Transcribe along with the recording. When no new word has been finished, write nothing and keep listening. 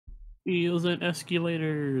Eels and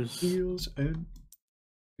Escalators. Eels and...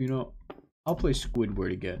 You know, I'll play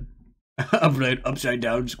Squidward again. I'm playing upside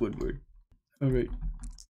down Squidward. Alright,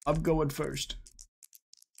 I'm going first.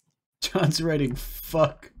 John's writing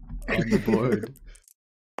fuck on the board.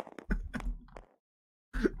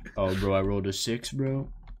 Oh, bro, I rolled a 6,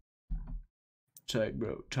 bro. Tight,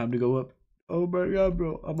 bro. Time to go up. Oh my god,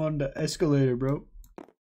 bro. I'm on the escalator, bro.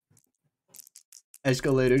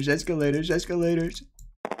 Escalators, escalators, escalators.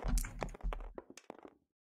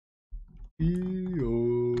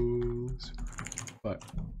 Eels. What?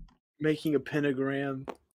 Making a pentagram.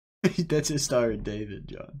 That's a Star of David,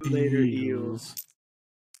 John. Later, Eels.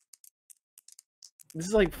 This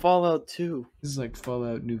is like Fallout 2. This is like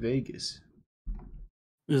Fallout New Vegas.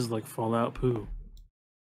 This is like Fallout Poo.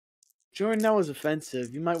 Jordan, that was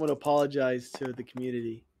offensive. You might want to apologize to the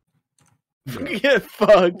community. Get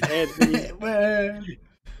fucked, Anthony.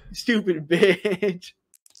 Stupid bitch.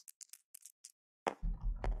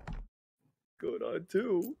 Going on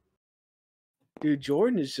too. Dude,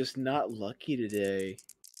 Jordan is just not lucky today.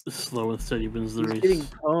 Slow and steady wins the He's race. getting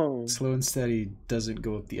pwned. Slow and steady doesn't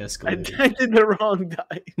go up the escalator. I did the wrong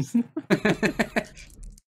dice.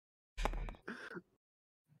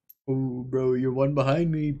 Oh, bro, you're one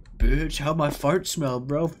behind me, bitch. How my fart smell,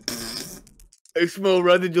 bro? I smell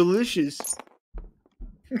rather delicious.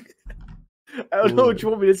 I don't know what you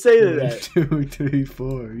want me to say to that. 1, 2, 3,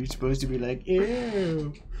 4. You're supposed to be like,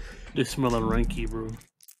 ew. They smell of ranky, bro.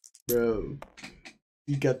 Bro,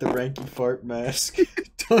 you got the ranky fart mask.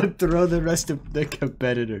 Don't throw the rest of the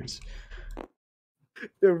competitors.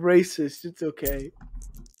 They're racist. It's okay.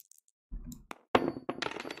 1,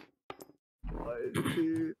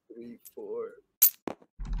 2, 3, 4.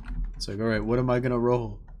 It's like, alright, what am I gonna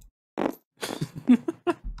roll?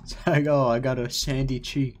 It's like, oh, I got a sandy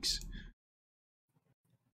cheeks.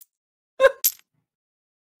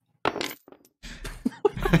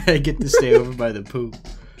 I get to stay over by the poop.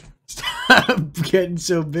 Stop getting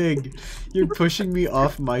so big. You're pushing me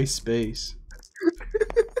off my space.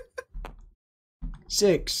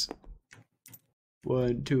 6.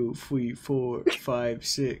 1, 2, 3, 4, 5,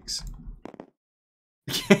 6.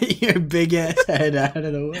 Get your big ass head out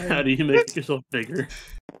of the way. How do you make yourself bigger?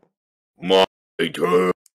 My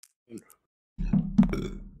turn.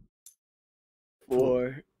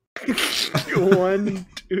 4. 1,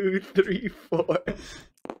 2, 3, 4.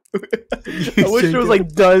 I wish there was like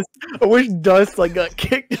dust. I wish dust like got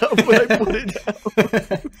kicked up when I put it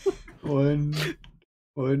down.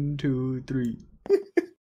 1, 2, 3.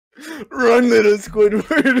 Run, little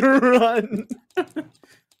Squidward, run!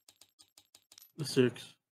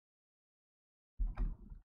 6.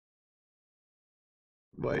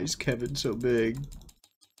 Why is Kevin so big?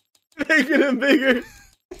 Making him bigger.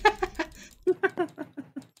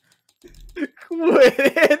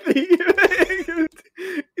 Quit, Anthony.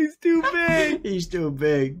 He's too big. He's too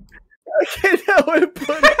big. I can't know where to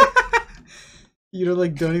put it. You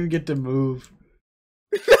don't even get to move.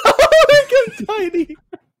 No, I'm tiny.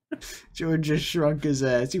 George just shrunk his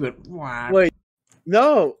ass. He went, wah. Wait,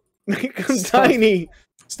 no. Make him tiny.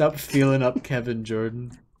 Stop feeling up Kevin,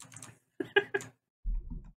 Jordan.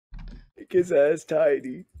 Make his ass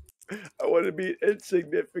tiny. I want to be an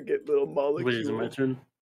insignificant little molecule. Wait, is it my turn?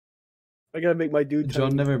 I gotta make my dude tiny.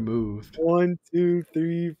 John never moved. 1, 2,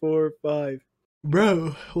 3, 4, 5.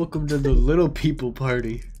 Bro, welcome to the little people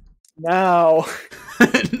party. Now.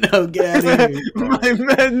 No, get out of here. My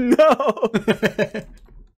men, no.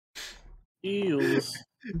 Eels.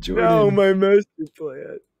 Jordan. No, my master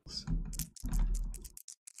plan.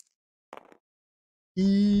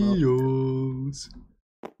 Eels.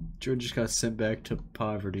 Jordan just got sent back to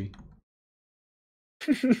poverty.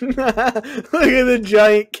 Look at the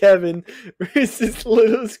giant Kevin versus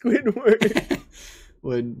little Squidward.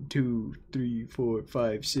 1, 2, 3, 4,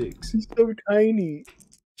 5, 6. He's so tiny.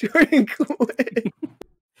 Jordan, quit.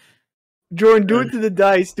 Jordan, do it to the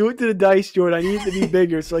dice. Do it to the dice, Jordan. I need it to be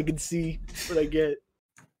bigger so I can see what I get.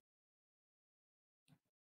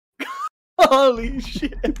 Holy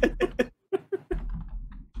shit.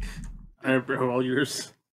 Alright, bro, all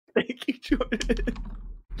yours. Thank you, Jordan.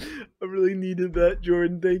 I really needed that,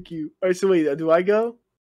 Jordan. Thank you. Alright, so wait, do I go?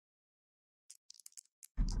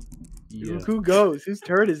 Yeah. Who goes? Whose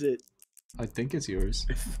turn is it? I think it's yours.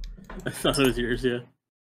 I thought it was yours, yeah.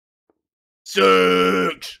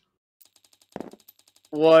 6.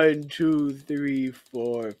 1, 2, 3,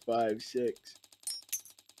 4, 5, 6.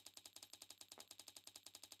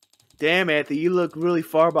 Damn, Anthony, you look really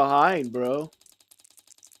far behind, bro.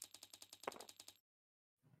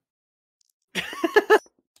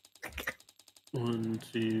 One,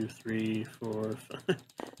 2, 3, 4, 5.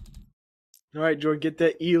 All right, Jordan, get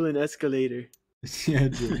that eel and escalator. Yeah,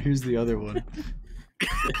 dude, here's the other one.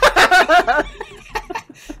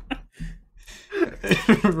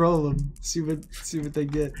 Roll them. See what they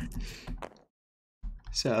get.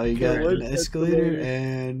 So you got an escalator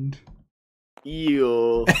and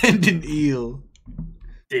eel and an eel.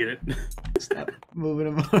 Damn it. Stop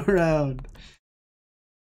moving them around.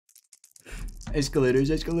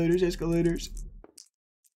 Escalators, escalators, escalators.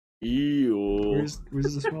 Eel.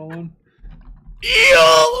 Where's the small one?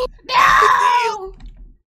 Eel. No.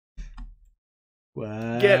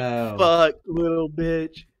 Wow. Get fucked, little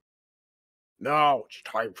bitch. Now it's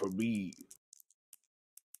time for me.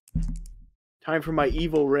 Time for my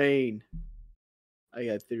evil reign. I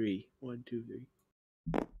got 3. 1, 2,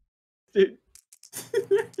 3. Dude,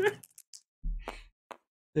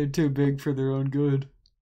 They're too big for their own good.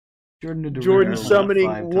 Jordan summoning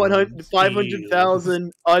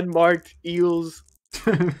 500,000 unmarked eels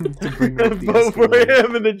to bring up the vote for escalator.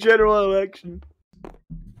 him in the general election.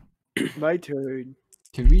 My turn.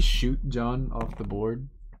 Can we shoot John off the board?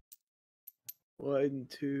 1,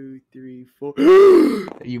 2, 3, 4.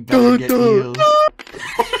 You better get eels.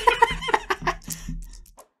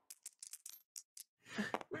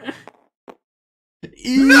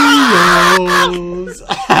 Eels!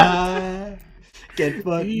 Get fucked,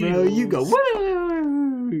 bro. You go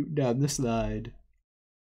woo down the slide.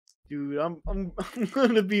 Dude, I'm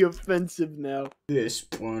gonna be offensive now. This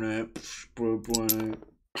one.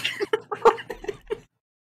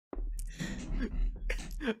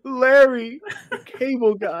 Larry,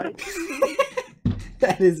 cable guy.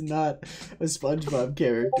 That is not a SpongeBob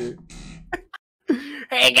character.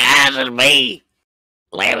 Hey guys, it's me,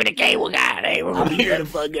 Larry the cable guy. Hey, we're gonna be here to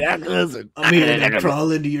fucking our cousin. I'm here to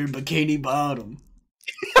crawl into your bikini bottom.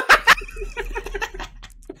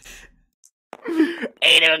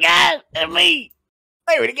 Hey there, guys, it's me,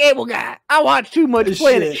 Larry the cable guy. I watch too much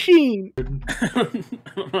Planet Sheen. I don't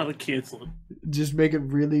know how to cancel it. Just make it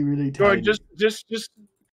really, really tiny. Or just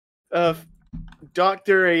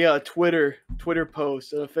doctor a Twitter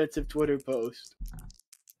post, an offensive Twitter post.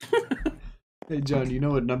 Hey John, you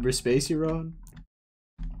know what number space you're on?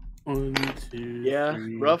 1, 2, Yeah,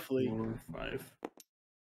 3, roughly. 4, 5.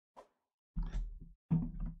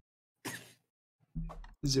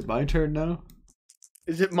 Is it my turn now?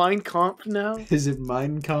 Is it Mein Kampf now? Is it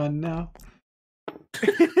Minecon now?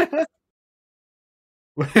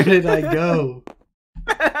 Where did I go?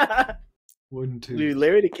 1, 2. Dude,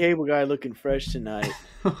 Larry the Cable Guy looking fresh tonight.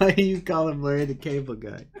 Why do you call him Larry the Cable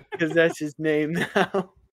Guy? Because that's his name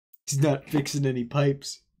now. He's not fixing any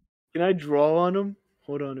pipes. Can I draw on him?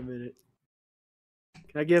 Hold on a minute.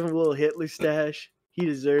 Can I give him a little Hitler stash? He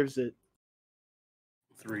deserves it.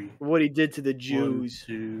 3. For what he did to the Jews.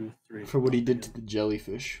 1, 2, 3. For what he did to the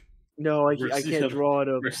jellyfish. No, I Where's the can't other- draw it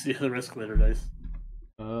up. Where's the other escalator dice?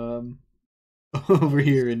 Over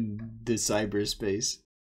here in the cyberspace.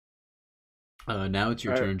 Now it's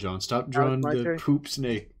your turn, John. Stop drawing my the turn? poop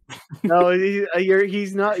snake. No,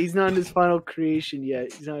 he's not in his final creation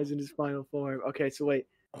yet. He's not in his final form. Okay, so wait.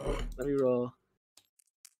 Let me roll.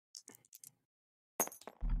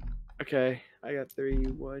 Okay, I got 3.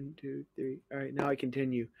 1, 2, 3. All right, now I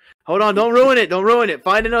continue. Hold on, don't ruin it. Don't ruin it.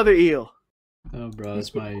 Find another eel. Oh, bro,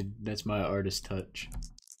 that's my artist touch.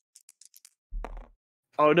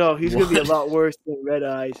 Oh no, he's gonna be a lot worse than Red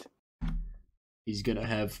Eyes. He's gonna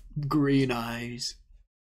have green eyes.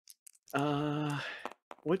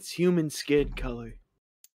 What's human skin color?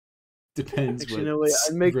 Depends Actually, what no, wait,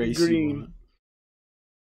 I'd make it race you green. want.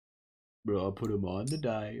 Bro, I'll put him on the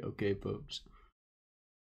die. Okay, folks.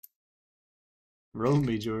 Roll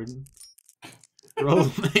me, Jordan. Roll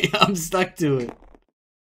me. I'm stuck to it.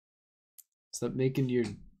 Stop making your...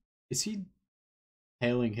 Is he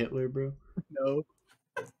hailing Hitler, bro? No.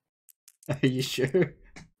 Are you sure?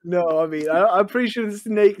 No, I mean, I'm pretty sure the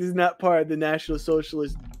snake is not part of the National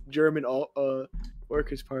Socialist German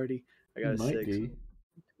Workers' Party. I got a Might 6. be. 1,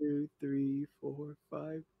 2, 3, 4,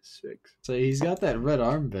 5, 6. So he's got that red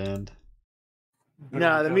armband.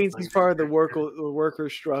 Nah, that means he's part of the worker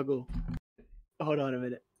struggle. Hold on a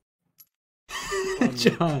minute.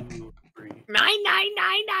 John.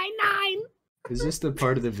 99999. Is this the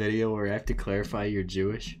part of the video where I have to clarify you're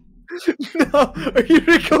Jewish? No, are you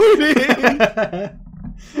recording?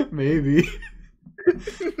 Maybe.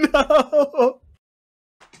 No.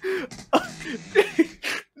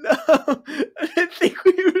 No, I didn't think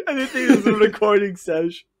it was a recording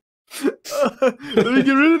session. Let me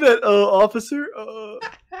get rid of that officer.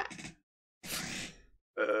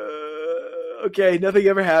 Okay, nothing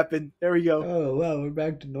ever happened. There we go. Oh wow, we're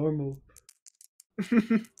back to normal.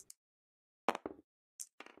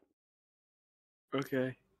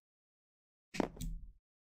 Okay.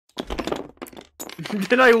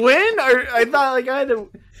 Did I win? Or I thought like I had to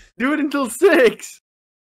do it until 6.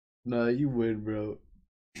 No, you win, bro.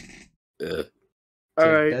 All Okay,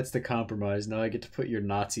 right. that's the compromise. Now I get to put your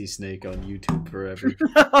Nazi snake on YouTube forever.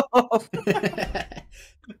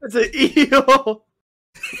 It's an eel.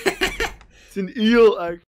 It's an eel.